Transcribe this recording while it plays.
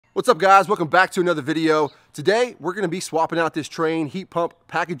What's up, guys? Welcome back to another video. Today we're going to be swapping out this Trane heat pump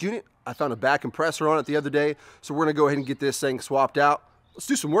package unit. I found a bad compressor on it the other day, so we're going to go ahead and get this thing swapped out. Let's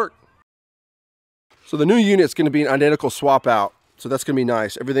do some work. So the new unit is going to be an identical swap out, so that's going to be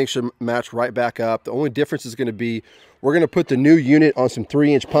nice. Everything should match right back up. The only difference is going to be we're going to put the new unit on some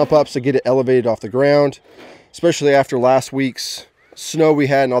 3-inch pump ups to get it elevated off the ground, especially after last week's snow we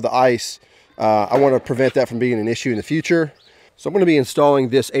had and all the ice. I want to prevent that from being an issue in the future. So I'm going to be installing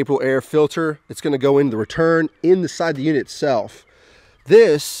this Aprilaire filter. It's going to go into the return inside the unit itself.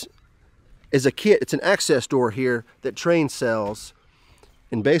 This is a kit. It's an access door here that Trane sells.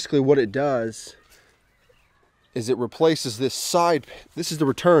 And basically what it does is it replaces this side. This is the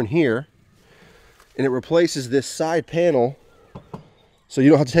return here. And it replaces this side panel. So you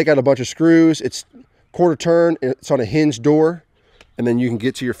don't have to take out a bunch of screws. It's quarter turn. It's on a hinge door. And then you can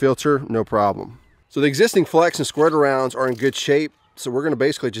get to your filter, no problem. So the existing flex and squared arounds are in good shape. So we're going to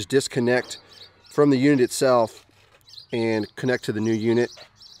basically just disconnect from the unit itself and connect to the new unit.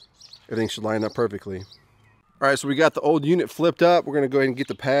 Everything should line up perfectly. All right, so we got the old unit flipped up. We're going to go ahead and get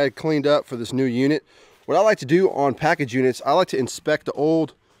the pad cleaned up for this new unit. What I like to do on package units, I like to inspect the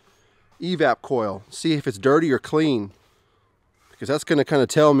old evap coil, see if it's dirty or clean, because that's going to kind of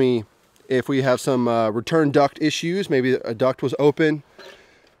tell me if we have some return duct issues, maybe a duct was open,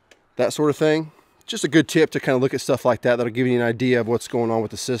 that sort of thing. Just a good tip to kind of look at stuff like that. That'll give you an idea of what's going on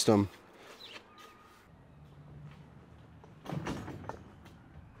with the system.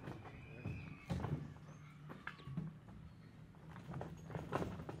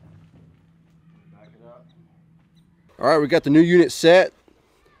 All right, we got the new unit set.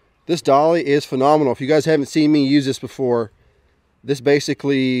 This dolly is phenomenal. If you guys haven't seen me use this before, this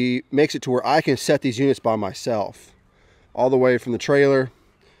basically makes it to where I can set these units by myself. All the way from the trailer,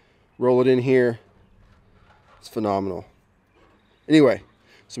 roll it in here. It's phenomenal. Anyway,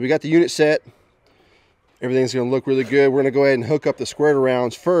 so we got the unit set. Everything's going to look really good. We're going to go ahead and hook up the squared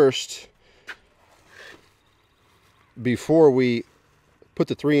arounds first before we put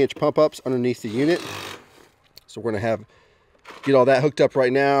the 3-inch pump ups underneath the unit. So we're going to get all that hooked up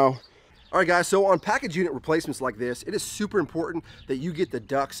right now. All right, guys, so on package unit replacements like this, it is super important that you get the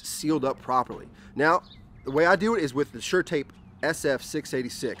ducts sealed up properly. Now, the way I do it is with the shurtape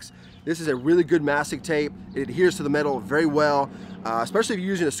SF686. This is a really good mastic tape. It adheres to the metal very well, especially if you're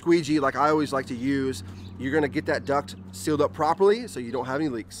using a squeegee like I always like to use. You're going to get that duct sealed up properly so you don't have any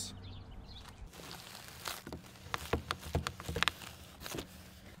leaks.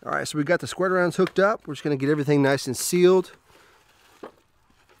 All right, so we got the squared rounds hooked up. We're just going to get everything nice and sealed.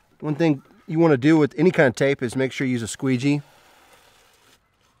 One thing you want to do with any kind of tape is make sure you use a squeegee.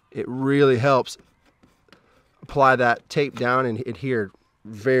 It really helps apply that tape down and adhere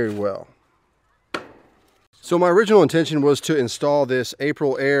very well. So my original intention was to install this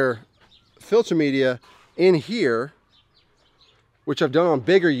Aprilaire filter media in here, which I've done on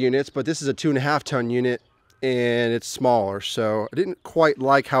bigger units, but this is a 2.5 ton unit and it's smaller, so I didn't quite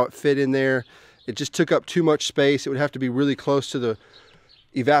like how it fit in there. It just took up too much space. It would have to be really close to the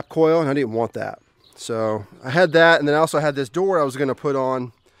evap coil, and I didn't want that. So I had that, and then I also had this door I was going to put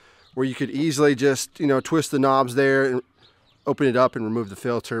on where you could easily just, you know, twist the knobs there and open it up and remove the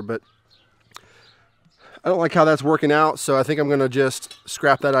filter, but I don't like how that's working out, so I think I'm going to just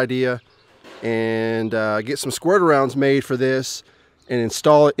scrap that idea and get some squared arounds made for this and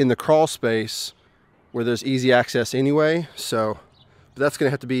install it in the crawl space where there's easy access anyway. So but that's going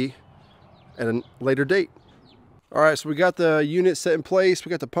to have to be at a later date. All right, so we got the unit set in place.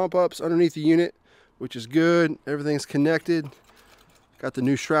 We got the pump ups underneath the unit, which is good. Everything's connected. Got the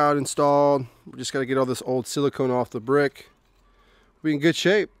new shroud installed. We just got to get all this old silicone off the brick. We're in good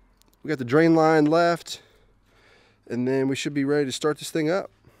shape. We got the drain line left, and then we should be ready to start this thing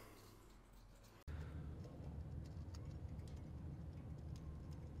up.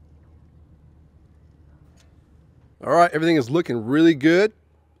 All right, everything is looking really good.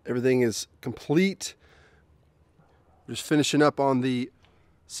 Everything is complete. We're just finishing up on the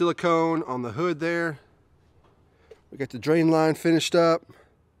silicone on the hood there. We got the drain line finished up.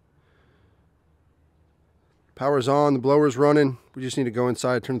 Power's on, the blower's running. We just need to go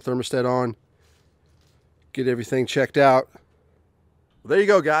inside, turn the thermostat on, get everything checked out. Well, there you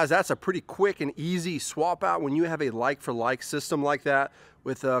go, guys. That's a pretty quick and easy swap out when you have a like-for-like system like that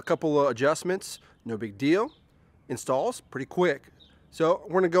with a couple of adjustments. No big deal. Installs pretty quick. So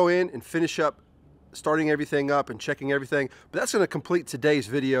we're going to go in and finish up starting everything up and checking everything. But that's going to complete today's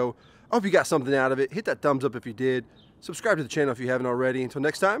video. I hope you got something out of it. Hit that thumbs up if you did. Subscribe to the channel if you haven't already. Until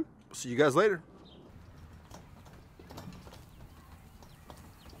next time, we'll see you guys later.